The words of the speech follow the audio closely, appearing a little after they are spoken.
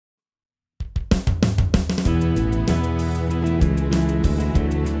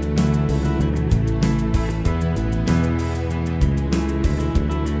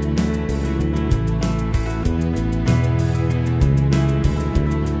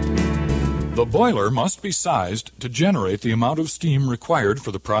The boiler must be sized to generate the amount of steam required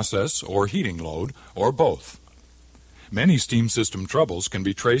for the process or heating load, or both. Many steam system troubles can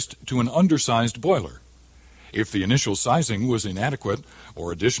be traced to an undersized boiler. If the initial sizing was inadequate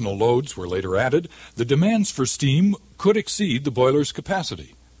or additional loads were later added, the demands for steam could exceed the boiler's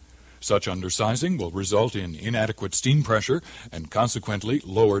capacity. Such undersizing will result in inadequate steam pressure and consequently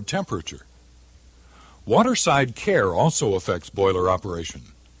lowered temperature. Waterside care also affects boiler operation.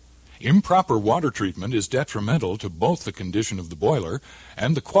 Improper water treatment is detrimental to both the condition of the boiler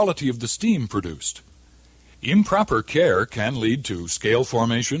and the quality of the steam produced. Improper care can lead to scale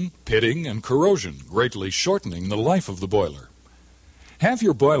formation, pitting, and corrosion, greatly shortening the life of the boiler. Have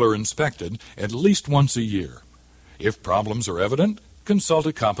your boiler inspected at least once a year. If problems are evident, consult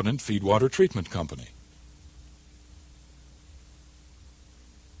a competent feedwater treatment company.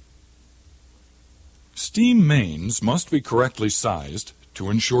 Steam mains must be correctly sized to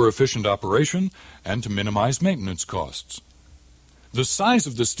ensure efficient operation and to minimize maintenance costs. The size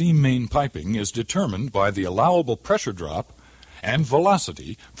of the steam main piping is determined by the allowable pressure drop and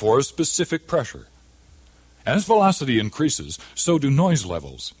velocity for a specific pressure. As velocity increases, so do noise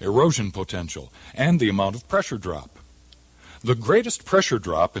levels, erosion potential, and the amount of pressure drop. The greatest pressure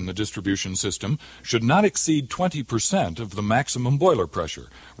drop in the distribution system should not exceed 20% of the maximum boiler pressure,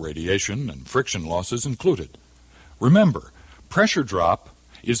 radiation and friction losses included. Remember, pressure drop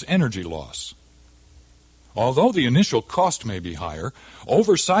is energy loss. Although the initial cost may be higher,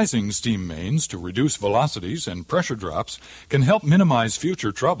 oversizing steam mains to reduce velocities and pressure drops can help minimize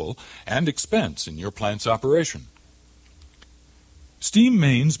future trouble and expense in your plant's operation. Steam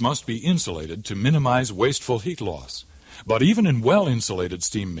mains must be insulated to minimize wasteful heat loss. But even in well-insulated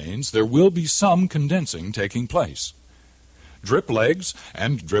steam mains, there will be some condensing taking place. Drip legs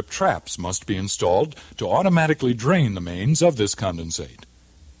and drip traps must be installed to automatically drain the mains of this condensate.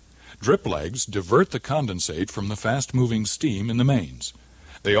 Drip legs divert the condensate from the fast-moving steam in the mains.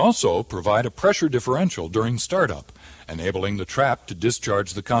 They also provide a pressure differential during startup, enabling the trap to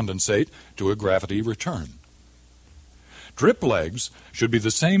discharge the condensate to a gravity return. Drip legs should be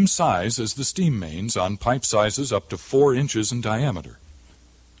the same size as the steam mains on pipe sizes up to 4 inches in diameter.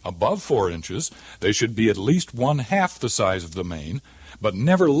 Above 4 inches, they should be at least 1/2 the size of the main, but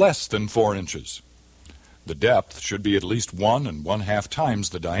never less than 4 inches. The depth should be at least 1 1/2 times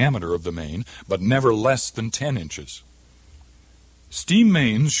the diameter of the main, but never less than 10 inches. Steam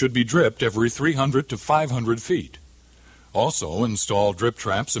mains should be dripped every 300 to 500 feet. Also, install drip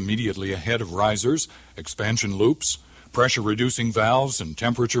traps immediately ahead of risers, expansion loops, pressure-reducing valves and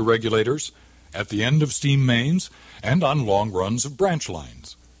temperature regulators, at the end of steam mains, and on long runs of branch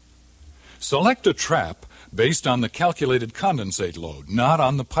lines. Select a trap based on the calculated condensate load, not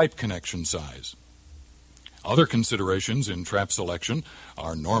on the pipe connection size. Other considerations in trap selection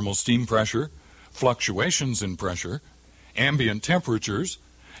are normal steam pressure, fluctuations in pressure, ambient temperatures,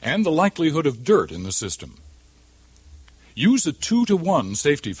 and the likelihood of dirt in the system. Use a 2-to-1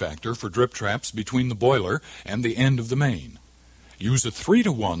 safety factor for drip traps between the boiler and the end of the main. Use a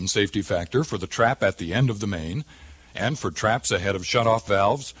 3-to-1 safety factor for the trap at the end of the main, and for traps ahead of shutoff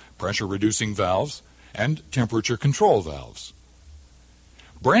valves, pressure-reducing valves, and temperature control valves.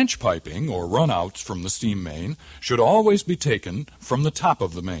 Branch piping, or runouts from the steam main, should always be taken from the top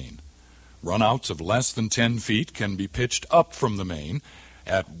of the main. Runouts of less than 10 feet can be pitched up from the main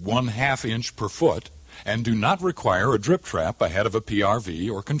at 1/2 inch per foot, and do not require a drip trap ahead of a PRV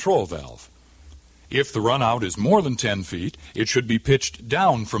or control valve. If the runout is more than 10 feet, it should be pitched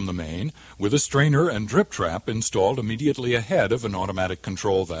down from the main with a strainer and drip trap installed immediately ahead of an automatic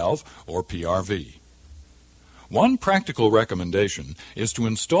control valve or PRV. One practical recommendation is to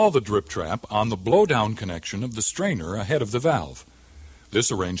install the drip trap on the blow-down connection of the strainer ahead of the valve.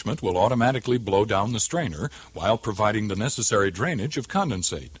 This arrangement will automatically blow down the strainer while providing the necessary drainage of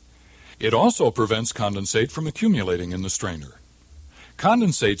condensate. It also prevents condensate from accumulating in the strainer.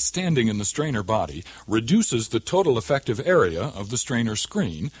 Condensate standing in the strainer body reduces the total effective area of the strainer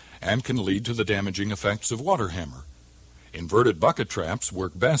screen and can lead to the damaging effects of water hammer. Inverted bucket traps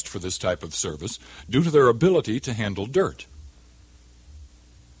work best for this type of service due to their ability to handle dirt.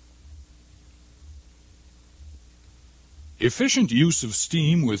 Efficient use of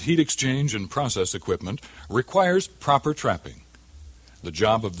steam with heat exchange and process equipment requires proper trapping. The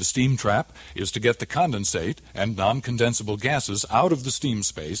job of the steam trap is to get the condensate and non-condensible gases out of the steam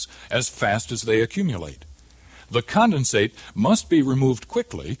space as fast as they accumulate. The condensate must be removed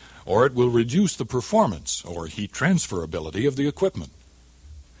quickly, or it will reduce the performance or heat transfer ability of the equipment.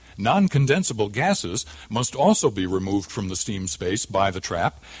 Non-condensible gases must also be removed from the steam space by the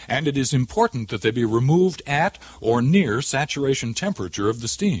trap, and it is important that they be removed at or near saturation temperature of the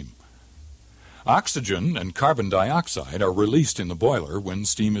steam. Oxygen and carbon dioxide are released in the boiler when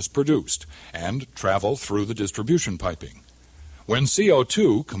steam is produced and travel through the distribution piping. When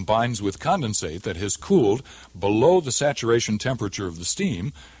CO2 combines with condensate that has cooled below the saturation temperature of the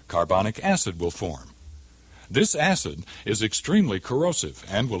steam, carbonic acid will form. This acid is extremely corrosive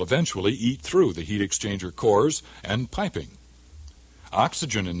and will eventually eat through the heat exchanger cores and piping.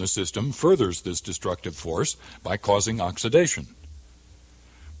 Oxygen in the system furthers this destructive force by causing oxidation.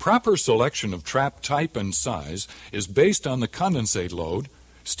 Proper selection of trap type and size is based on the condensate load,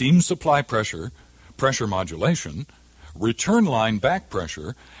 steam supply pressure, pressure modulation, return line back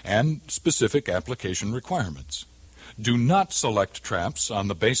pressure, and specific application requirements. Do not select traps on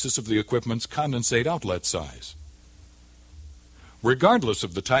the basis of the equipment's condensate outlet size. Regardless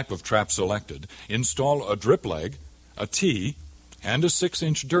of the type of trap selected, install a drip leg, a T, and a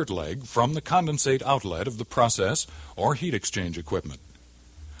 6-inch dirt leg from the condensate outlet of the process or heat exchange equipment.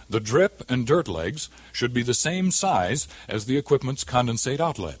 The drip and dirt legs should be the same size as the equipment's condensate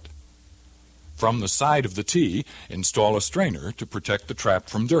outlet. From the side of the T, install a strainer to protect the trap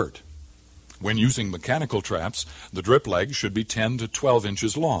from dirt. When using mechanical traps, the drip leg should be 10 to 12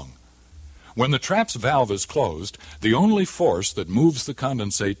 inches long. When the trap's valve is closed, the only force that moves the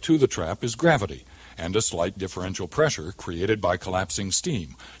condensate to the trap is gravity and a slight differential pressure created by collapsing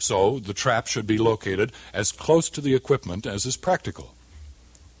steam, so the trap should be located as close to the equipment as is practical.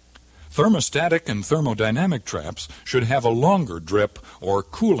 Thermostatic and thermodynamic traps should have a longer drip or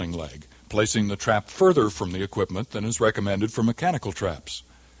cooling leg, placing the trap further from the equipment than is recommended for mechanical traps.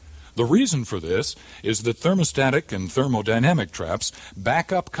 The reason for this is that thermostatic and thermodynamic traps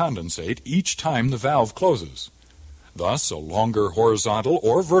back up condensate each time the valve closes. Thus, a longer horizontal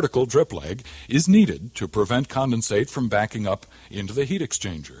or vertical drip leg is needed to prevent condensate from backing up into the heat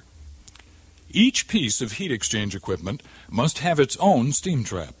exchanger. Each piece of heat exchange equipment must have its own steam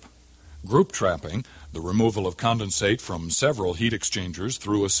trap. Group trapping, the removal of condensate from several heat exchangers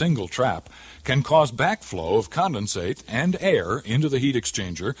through a single trap, can cause backflow of condensate and air into the heat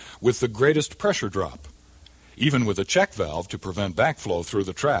exchanger with the greatest pressure drop. Even with a check valve to prevent backflow through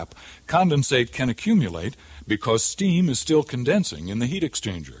the trap, condensate can accumulate because steam is still condensing in the heat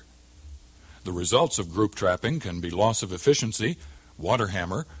exchanger. The results of group trapping can be loss of efficiency, water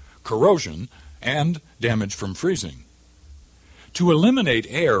hammer, corrosion, and damage from freezing. To eliminate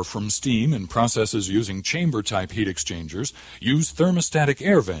air from steam in processes using chamber-type heat exchangers, use thermostatic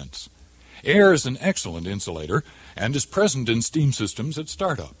air vents. Air is an excellent insulator and is present in steam systems at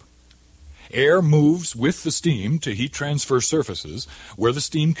startup. Air moves with the steam to heat transfer surfaces where the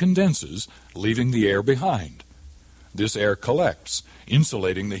steam condenses, leaving the air behind. This air collects,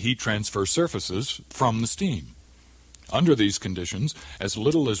 insulating the heat transfer surfaces from the steam. Under these conditions, as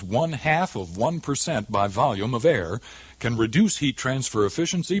little as 0.5% by volume of air can reduce heat transfer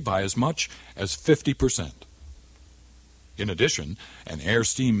efficiency by as much as 50%. In addition, an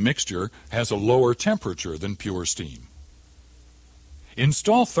air-steam mixture has a lower temperature than pure steam.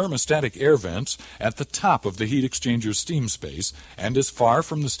 Install thermostatic air vents at the top of the heat exchanger's steam space and as far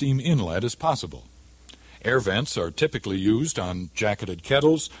from the steam inlet as possible. Air vents are typically used on jacketed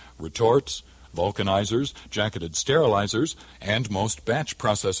kettles, retorts, vulcanizers, jacketed sterilizers, and most batch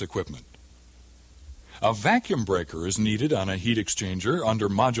process equipment. A vacuum breaker is needed on a heat exchanger under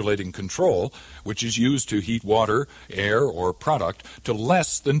modulating control, which is used to heat water, air, or product to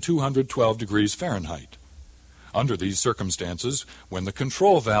less than 212 degrees Fahrenheit. Under these circumstances, when the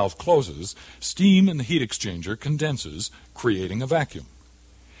control valve closes, steam in the heat exchanger condenses, creating a vacuum.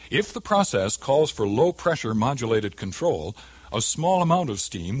 If the process calls for low-pressure modulated control, a small amount of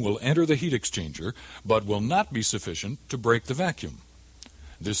steam will enter the heat exchanger, but will not be sufficient to break the vacuum.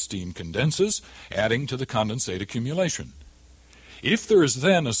 This steam condenses, adding to the condensate accumulation. If there is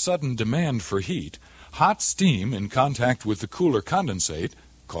then a sudden demand for heat, hot steam in contact with the cooler condensate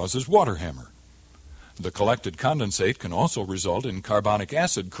causes water hammer. The collected condensate can also result in carbonic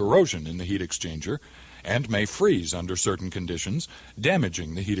acid corrosion in the heat exchanger and may freeze under certain conditions,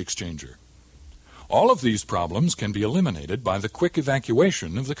 damaging the heat exchanger. All of these problems can be eliminated by the quick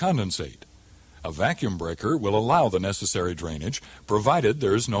evacuation of the condensate. A vacuum breaker will allow the necessary drainage, provided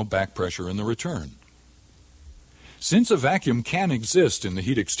there is no back pressure in the return. Since a vacuum can exist in the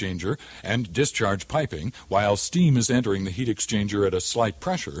heat exchanger and discharge piping while steam is entering the heat exchanger at a slight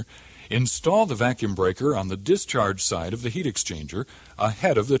pressure, install the vacuum breaker on the discharge side of the heat exchanger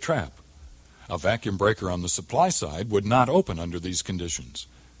ahead of the trap. A vacuum breaker on the supply side would not open under these conditions.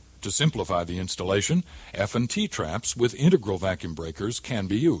 To simplify the installation, F&T traps with integral vacuum breakers can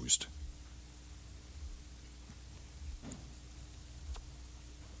be used.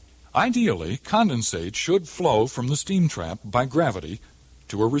 Ideally, condensate should flow from the steam trap by gravity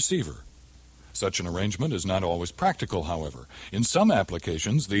to a receiver. Such an arrangement is not always practical, however. In some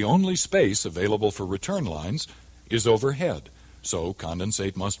applications, the only space available for return lines is overhead, so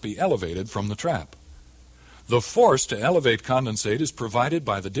condensate must be elevated from the trap. The force to elevate condensate is provided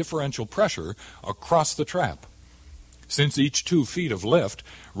by the differential pressure across the trap. Since each 2 feet of lift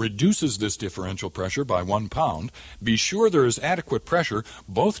reduces this differential pressure by 1 pound, be sure there is adequate pressure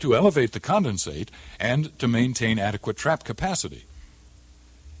both to elevate the condensate and to maintain adequate trap capacity.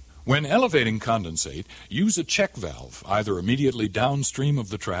 When elevating condensate, use a check valve, either immediately downstream of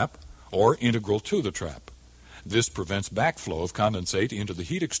the trap or integral to the trap. This prevents backflow of condensate into the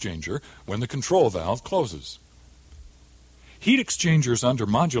heat exchanger when the control valve closes. Heat exchangers under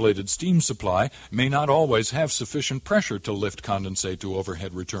modulated steam supply may not always have sufficient pressure to lift condensate to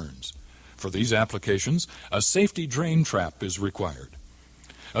overhead returns. For these applications, a safety drain trap is required.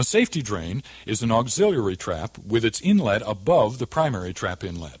 A safety drain is an auxiliary trap with its inlet above the primary trap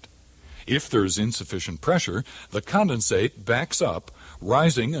inlet. If there is insufficient pressure, the condensate backs up,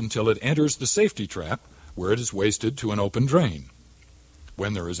 rising until it enters the safety trap, where it is wasted to an open drain.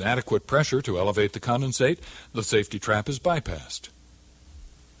 When there is adequate pressure to elevate the condensate, the safety trap is bypassed.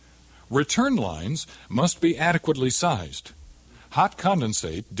 Return lines must be adequately sized. Hot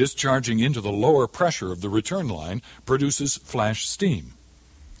condensate discharging into the lower pressure of the return line produces flash steam.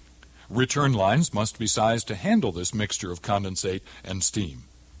 Return lines must be sized to handle this mixture of condensate and steam.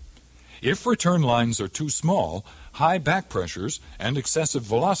 If return lines are too small, high back pressures and excessive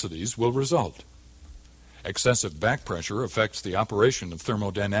velocities will result. Excessive back pressure affects the operation of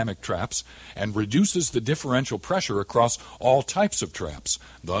thermodynamic traps and reduces the differential pressure across all types of traps,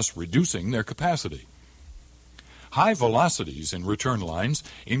 thus reducing their capacity. High velocities in return lines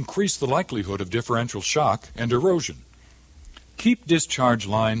increase the likelihood of differential shock and erosion. Keep discharge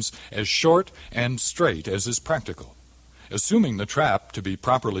lines as short and straight as is practical. Assuming the trap to be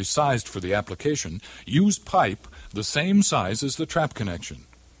properly sized for the application, use pipe the same size as the trap connection.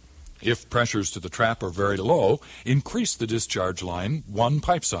 If pressures to the trap are very low, increase the discharge line 1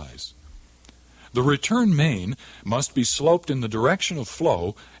 pipe size. The return main must be sloped in the direction of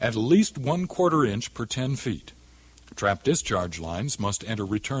flow at least 1/4 inch per 10 feet. Trap discharge lines must enter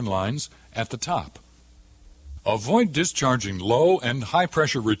return lines at the top. Avoid discharging low and high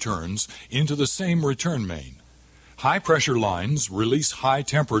pressure returns into the same return main. High pressure lines release high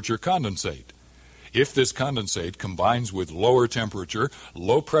temperature condensate. If this condensate combines with lower temperature,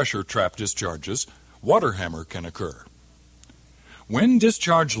 low pressure trap discharges, water hammer can occur. When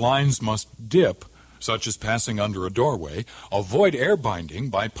discharge lines must dip, such as passing under a doorway, avoid air binding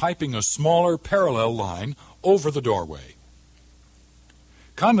by piping a smaller parallel line over the doorway.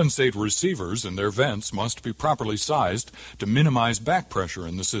 Condensate receivers and their vents must be properly sized to minimize back pressure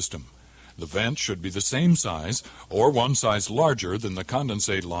in the system. The vent should be the same size or 1 size larger than the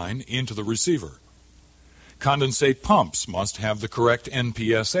condensate line into the receiver. Condensate pumps must have the correct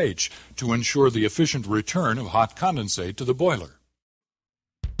NPSH to ensure the efficient return of hot condensate to the boiler.